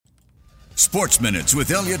Sports Minutes with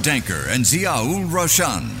Elliot Danker and Ziaul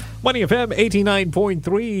Roshan. Money FM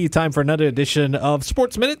 89.3. Time for another edition of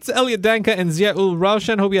Sports Minutes. Elliot Danker and Ziaul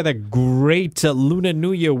Roshan. Hope you had a great Lunar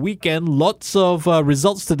New Year weekend. Lots of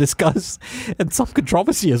results to discuss and some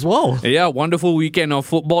controversy as well. Yeah, wonderful weekend of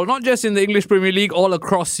football. Not just in the English Premier League, all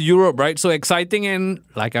across Europe, right? So exciting, and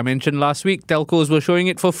like I mentioned last week, telcos were showing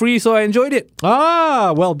it for free, so I enjoyed it.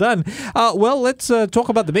 Well done. Let's talk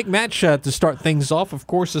about the big match to start things off. Of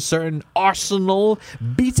course, a certain Arsenal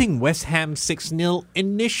beating West Ham 6-0.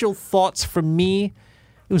 Initial thoughts from me,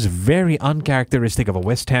 it was very uncharacteristic of a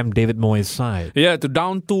West Ham David Moyes side. Yeah, to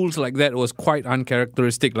down tools like that was quite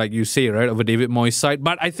uncharacteristic, like you say, right, of a David Moyes side.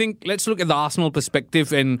 But I think let's look at the Arsenal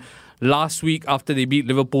perspective. And last week, after they beat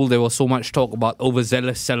Liverpool, there was so much talk about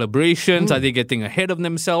overzealous celebrations. Are they getting ahead of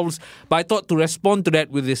themselves? But I thought to respond to that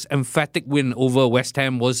with this emphatic win over West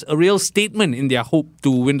Ham was a real statement in their hope to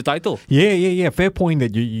win the title. Yeah. Fair point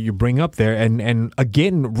that you bring up there. And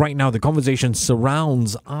again, right now, the conversation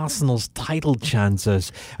surrounds Arsenal's title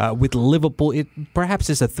chances with Liverpool. It perhaps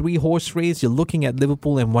is a three-horse race. You're looking at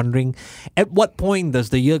Liverpool and wondering, at what point does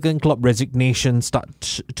the Jurgen Klopp resignation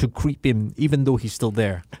start to creep in, even though he's still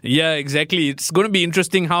there? Yeah, exactly. It's going to be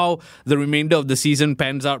interesting how the remainder of the season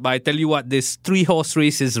pans out. But I tell you what, this three-horse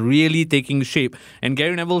race is really taking shape. And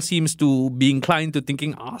Gary Neville seems to be inclined to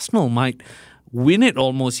thinking Arsenal might win it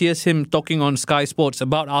almost. Here's him talking on Sky Sports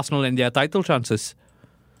about Arsenal and their title chances.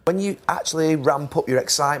 When you actually ramp up your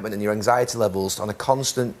excitement and your anxiety levels on a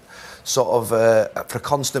constant for a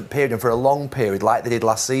constant period and for a long period like they did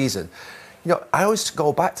last season, I always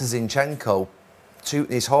go back to Zinchenko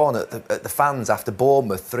tooting his horn at the fans after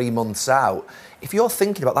Bournemouth 3 months out. If you're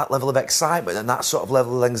thinking about that level of excitement and that sort of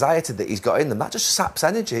level of anxiety that he's got in them, that just saps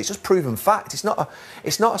energy. It's just proven fact. It's not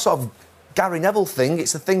a sort of Gary Neville thing.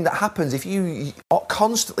 It's a thing that happens if you are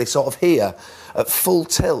constantly sort of here at full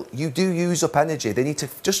tilt. You do use up energy. They need to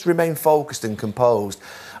just remain focused and composed.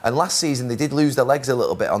 And last season they did lose their legs a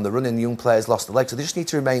little bit on the run, and young players lost their legs. So they just need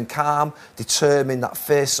to remain calm, determined, that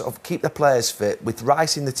fierce sort of keep their players fit. With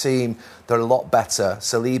Rice in the team, they're a lot better.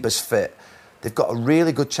 Saliba's fit. They've got a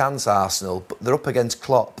really good chance, Arsenal, but they're up against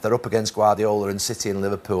Klopp, they're up against Guardiola and City and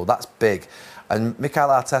Liverpool. That's big. And Mikel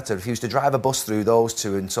Arteta, if he was to drive a bus through those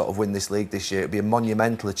two and sort of win this league this year, it'd be a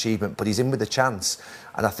monumental achievement. But he's in with a chance.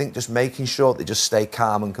 And I think just making sure that they just stay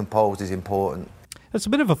calm and composed is important. There's a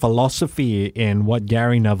bit of a philosophy in what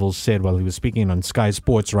Gary Neville said while he was speaking on Sky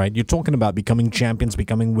Sports, right? You're talking about becoming champions,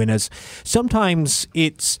 becoming winners. Sometimes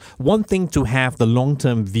it's one thing to have the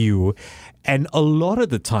long-term view, and a lot of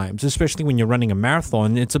the times, especially when you're running a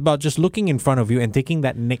marathon, it's about just looking in front of you and taking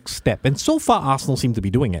that next step. And so far, Arsenal seem to be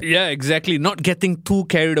doing it. Yeah, exactly. Not getting too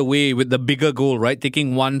carried away with the bigger goal, right?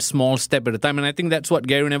 Taking one small step at a time. And I think that's what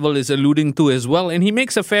Gary Neville is alluding to as well. And he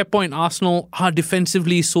makes a fair point. Arsenal are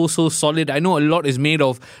defensively so solid. I know a lot is made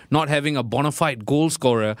of not having a bona fide goal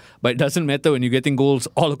scorer, but it doesn't matter when you're getting goals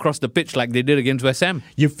all across the pitch like they did against West Ham.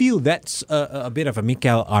 You feel that's a bit of a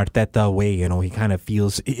Mikel Arteta way, He kind of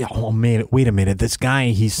feels, oh man, wait a minute, this guy,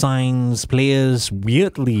 he signs players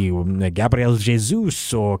weirdly, Gabriel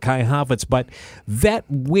Jesus or Kai Havertz, but that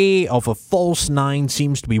way of a false nine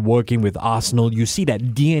seems to be working with Arsenal. You see that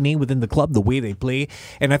DNA within the club, the way they play.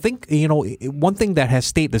 And I think, one thing that has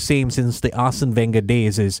stayed the same since the Arsene Wenger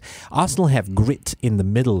days is Arsenal have grit in the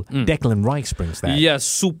middle. Declan Rice brings that. Yeah,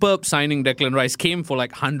 superb signing. Declan Rice came for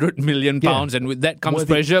like £100 million, and with that comes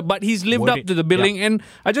pressure, but he's lived up to the billing. Yeah. And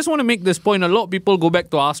I just want to make this point. A lot of people go back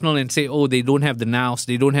to Arsenal and say, oh, they don't have the nous,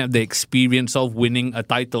 they don't have the experience of winning a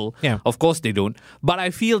title. Yeah. Of course they don't. But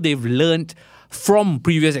I feel they've learned from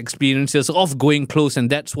previous experiences of going close, and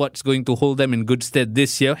that's what's going to hold them in good stead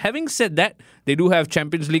this year. Having said that, they do have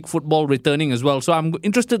Champions League football returning as well, so I'm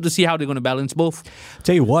interested to see how they're going to balance both.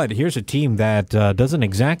 Tell you what, here's a team that doesn't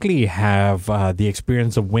exactly have the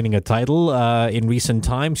experience of winning a title in recent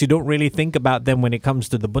times. You don't really think about them when it comes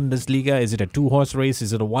to the Bundesliga. Is it a two-horse race?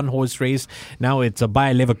 Is it a one-horse race? Now it's a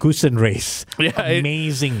Bayer Leverkusen race. Yeah,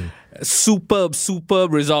 amazing. Superb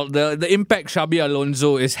result. The impact Xabi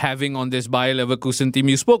Alonso is having on this Bayer Leverkusen team.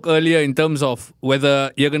 You spoke earlier in terms of whether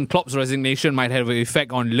Jurgen Klopp's resignation might have an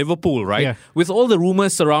effect on Liverpool, right? Yeah. With all the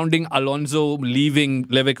rumours surrounding Alonso leaving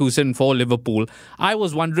Leverkusen for Liverpool, I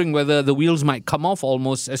was wondering whether the wheels might come off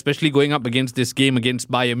almost, especially going up against this game against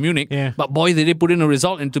Bayern Munich. Yeah. But boy, did they put in a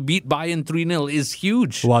result, and to beat Bayern 3-0 is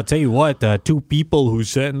huge. Well, I'll tell you what, two people who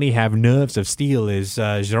certainly have nerves of steel is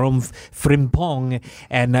Jerome Frimpong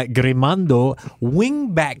and Grimando,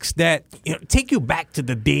 wing backs that take you back to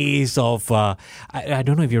the days of, I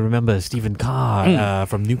don't know if you remember Stephen Carr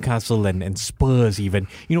from Newcastle and Spurs even,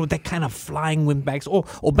 that kind of flying wing backs, or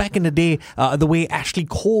back in the day, the way Ashley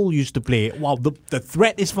Cole used to play. Wow, the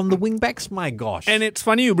threat is from the wing backs, my gosh. And it's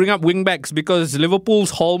funny you bring up wing backs because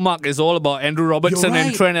Liverpool's hallmark is all about Andrew Robertson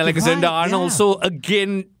and Trent Alexander-Arnold. Yeah. So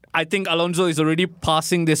again, I think Alonso is already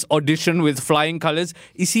passing this audition with flying colours.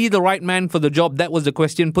 Is he the right man for the job? That was the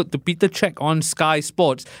question put to Peter Cech on Sky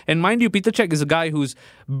Sports. And mind you, Peter Cech is a guy who's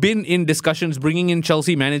been in discussions bringing in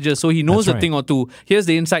Chelsea managers, so he knows a thing or two. Here's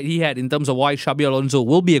the insight he had in terms of why Xabi Alonso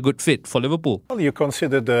will be a good fit for Liverpool. Well, you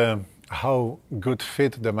consider how good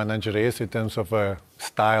fit the manager is in terms of a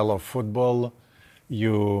style of football.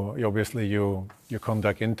 You obviously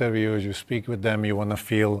conduct interviews, you speak with them, you want to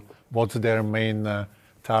feel what's their main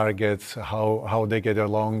targets, how they get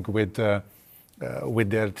along with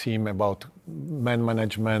their team, about man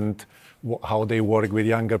management, how they work with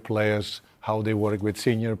younger players, how they work with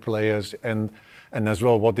senior players, and as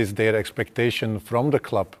well what is their expectation from the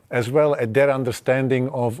club, as well as their understanding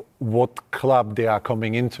of what club they are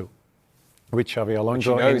coming into. With Xabi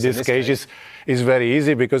Alonso in this case is very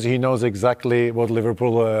easy because he knows exactly what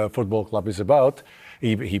Liverpool Football Club is about.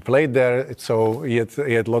 He played there, so he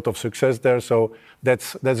had a lot of success there. So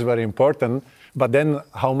that's very important. But then,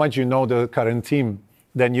 how much you know the current team?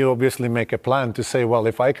 Then you obviously make a plan to say, well,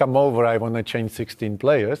 if I come over, I want to change 16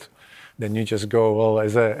 players. Then you just go, well,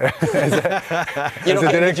 as a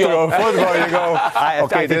director of football, you go,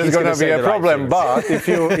 okay, there's going to be a problem. But if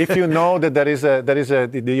you know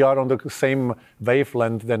that you are on the same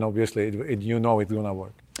wavelength, then obviously it's going to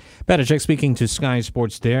work. Peter Cech speaking to Sky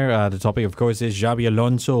Sports there. The topic, of course, is Xabi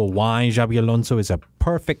Alonso. Why Xabi Alonso is a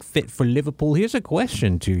perfect fit for Liverpool. Here's a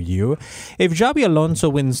question to you. If Xabi Alonso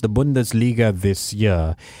wins the Bundesliga this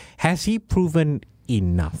year, has he proven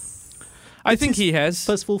enough? I think he has.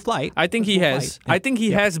 First full flight. I think he has. I think he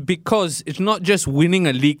has because it's not just winning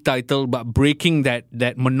a league title, but breaking that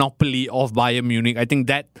monopoly of Bayern Munich. I think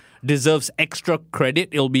that deserves extra credit.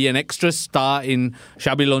 It'll be an extra star in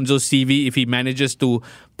Xabi Alonso's CV if he manages to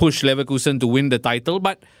push Leverkusen to win the title.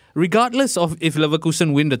 But regardless of if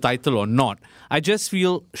Leverkusen win the title or not, I just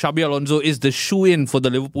feel Xabi Alonso is the shoe-in for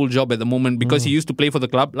the Liverpool job at the moment because he used to play for the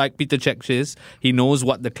club, like Peter Cech says. He knows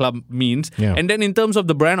what the club means. Yeah. And then in terms of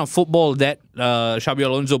the brand of football that Xabi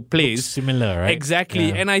Alonso plays... Looks similar, right? Exactly.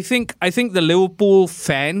 Yeah. And I think the Liverpool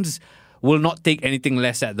fans will not take anything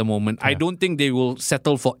less at the moment. Yeah. I don't think they will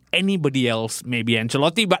settle for anybody else, maybe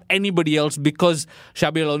Ancelotti, but anybody else because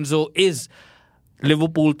Xabi Alonso is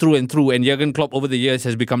Liverpool through and through, and Jurgen Klopp over the years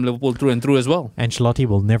has become Liverpool through and through as well. Ancelotti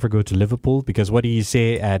will never go to Liverpool because what did he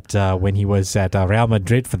say when he was at Real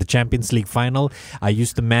Madrid for the Champions League final? I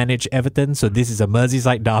used to manage Everton, so this is a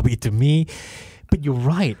Merseyside derby to me. But you're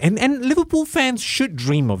right. And Liverpool fans should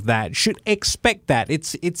dream of that, should expect that.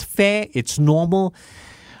 It's fair, it's normal.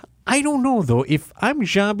 I don't know though. If I'm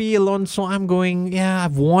Xabi Alonso, I'm going,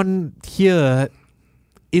 I've won here.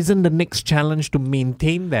 Isn't the next challenge to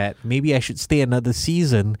maintain that? Maybe I should stay another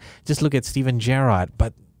season. Just look at Steven Gerrard.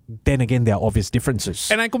 But then again, there are obvious differences.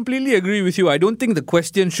 And I completely agree with you. I don't think the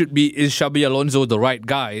question should be, is Xabi Alonso the right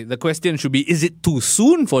guy? The question should be, is it too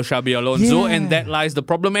soon for Xabi Alonso? Yeah. And that lies the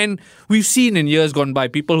problem. And we've seen in years gone by,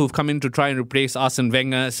 people who've come in to try and replace Arsene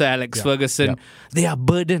Wenger, Sir Alex Ferguson, they are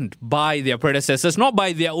burdened by their predecessors, not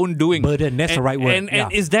by their own doing. Burden, that's the right word.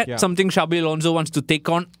 And is that something Xabi Alonso wants to take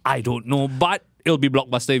on? I don't know. But it'll be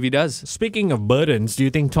blockbuster if he does. Speaking of burdens, do you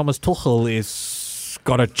think Thomas Tuchel is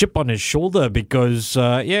got a chip on his shoulder because,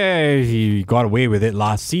 he got away with it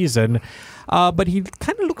last season, but he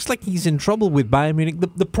kind of looks like he's in trouble with Bayern Munich.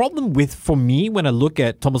 The problem for me, when I look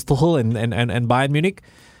at Thomas Tuchel and Bayern Munich,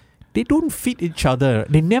 they don't fit each other.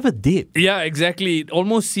 They never did. Yeah, exactly. It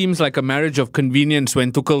almost seems like a marriage of convenience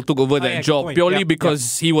when Tuchel took over that job, purely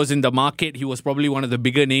because he was in the market. He was probably one of the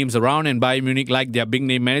bigger names around, and Bayern Munich liked their big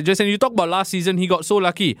name managers. And you talk about last season, he got so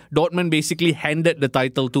lucky. Dortmund basically handed the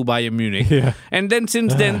title to Bayern Munich. Yeah. And then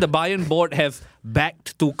since then, the Bayern board have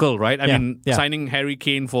backed Tuchel, right? I mean, signing Harry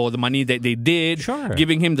Kane for the money that they did,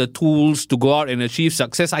 giving him the tools to go out and achieve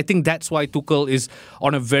success. I think that's why Tuchel is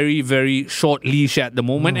on a very, very short leash at the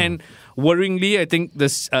moment. And worryingly, I think the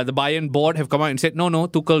Bayern board have come out and said, no,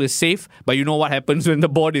 Tuchel is safe. But you know what happens when the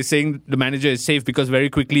board is saying the manager is safe, because very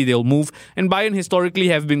quickly they'll move. And Bayern historically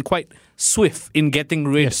have been quite swift in getting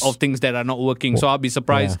rid Yes. of things that are not working. So I'll be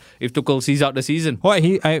surprised if Tuchel sees out the season. Well,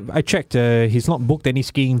 I checked. He's not booked any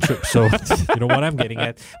skiing trips, so you know what I'm getting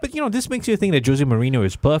at. But this makes you think that Jose Mourinho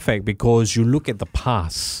is perfect because you look at the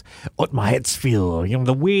past. Otmar Hitzfeld,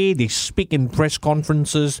 the way they speak in press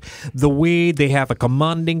conferences, the way they have a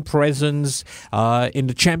commanding presence in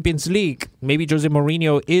the Champions League. Maybe Jose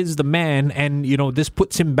Mourinho is the man, and this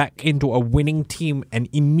puts him back into a winning team, an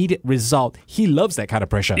immediate result. He loves that kind of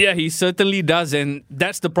pressure. Yeah, he certainly does, and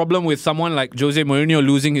that's the problem with someone like Jose Mourinho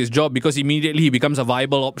losing his job, because immediately he becomes a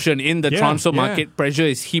viable option in the transfer market. Pressure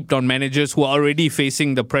is heaped on managers who are already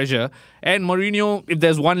facing the pressure. And Mourinho, if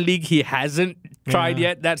there's one league he hasn't tried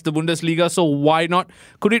yet, that's the Bundesliga. So why not?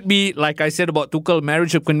 Could it be, like I said about Tuchel,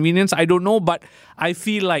 marriage of convenience? I don't know, but I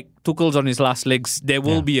feel like Tuchel's on his last legs. There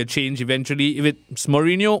will be a change eventually. If it's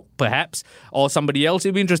Mourinho, perhaps, or somebody else,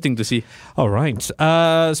 it'll be interesting to see. All right.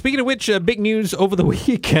 Speaking of which, big news over the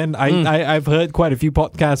weekend. I've heard quite a few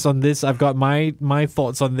podcasts on this. I've got my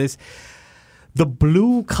thoughts on this. The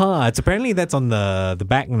blue cards, apparently that's on the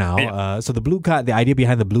back now. Yeah. So the blue card, the idea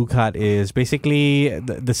behind the blue card is basically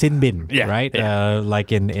the sin bin, right? Yeah.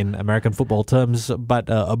 Like in American football terms. But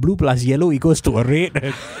a blue plus yellow equals to a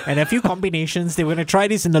red. And a few combinations. They were going to try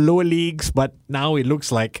this in the lower leagues, but now it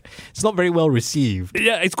looks like it's not very well received.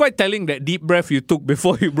 Yeah, it's quite telling that deep breath you took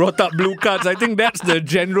before you brought up blue cards. I think that's the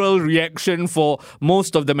general reaction for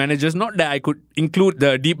most of the managers. Not that I could include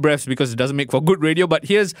the deep breaths because it doesn't make for good radio, but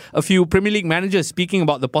here's a few Premier League managers speaking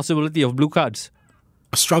about the possibility of blue cards.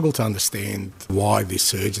 I struggle to understand why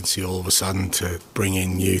this urgency all of a sudden to bring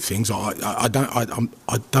in new things. I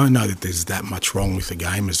don't know that there's that much wrong with the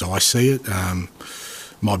game as I see it.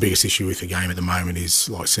 My biggest issue with the game at the moment is,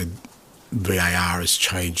 like I said, VAR has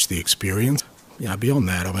changed the experience. Beyond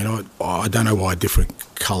that, I don't know why a different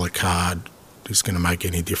colour card is going to make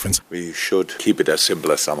any difference. We should keep it as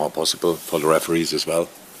simple as somehow possible for the referees as well.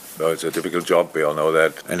 No, it's a difficult job, we all know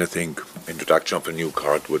that. And I think introduction of a new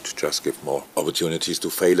card would just give more opportunities to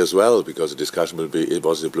fail as well, because the discussion will be, it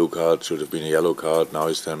was a blue card, should have been a yellow card, now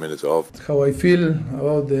it's 10 minutes off. How I feel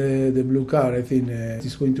about the blue card, I think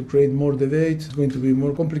it's going to create more debate, it's going to be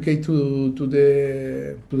more complicated to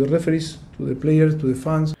the referees, to the players, to the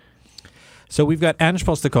fans. So we've got Ange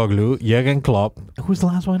Postecoglou, Jurgen Klopp. Who's the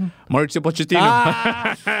last one? Mauricio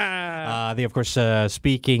Pochettino. They, of course,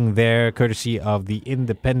 speaking there, courtesy of The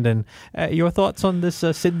Independent. Your thoughts on this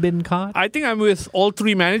sin bin card? I think I'm with all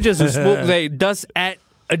three managers who spoke there. It does add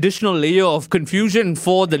additional layer of confusion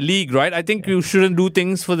for the league, right? I think you shouldn't do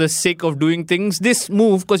things for the sake of doing things. This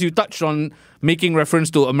move, because you touched on making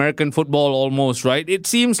reference to American football almost, right? It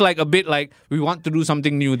seems like a bit like we want to do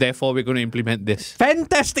something new, therefore we're going to implement this.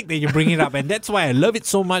 Fantastic that you bring it up, and that's why I love it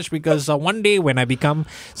so much, because one day when I become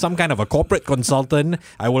some kind of a corporate consultant,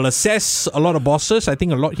 I will assess a lot of bosses, I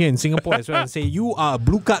think a lot here in Singapore as well, and say, you are a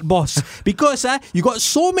blue card boss because you got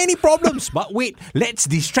so many problems. But wait, let's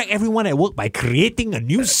distract everyone at work by creating a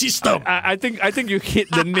new system. I think you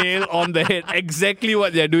hit the nail on the head. Exactly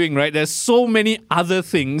what they're doing, right? There's so many other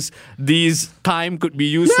things these time could be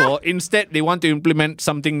used for. Instead, they want to implement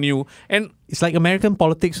something new. And it's like American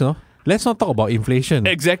politics, no? Let's not talk about inflation.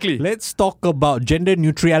 Exactly. Let's talk about gender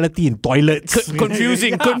neutrality in toilets.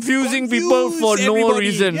 Confusing people for no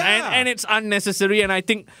reason. Yeah. And it's unnecessary. And I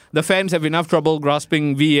think the fans have enough trouble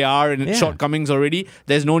grasping VAR and its shortcomings already.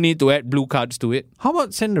 There's no need to add blue cards to it. How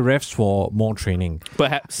about send the refs for more training?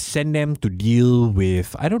 Perhaps. Send them to deal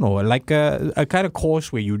with, I don't know, like a kind of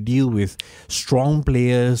course where you deal with strong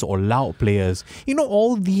players or loud players.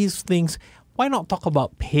 All these things. Why not talk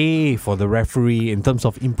about pay for the referee in terms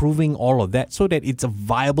of improving all of that so that it's a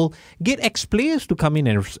viable... Get ex-players to come in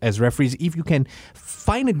as referees. If you can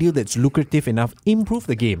find a deal that's lucrative enough, improve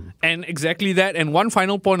the game. And exactly that. And one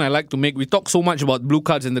final point I like to make. We talk so much about blue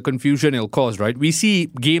cards and the confusion it'll cause, right? We see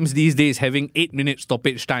games these days having 8-minute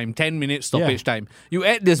stoppage time, 10-minute stoppage time. You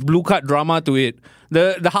add this blue card drama to it,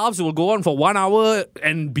 the halves will go on for 1 hour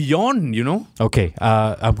and beyond, Okay,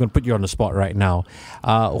 I'm going to put you on the spot right now.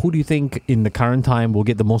 Who do you think in the current time will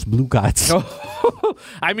get the most blue cards?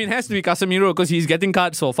 I mean, it has to be Casemiro because he's getting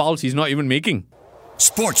cards for fouls he's not even making.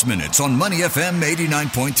 Sports Minutes on Money FM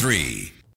 89.3.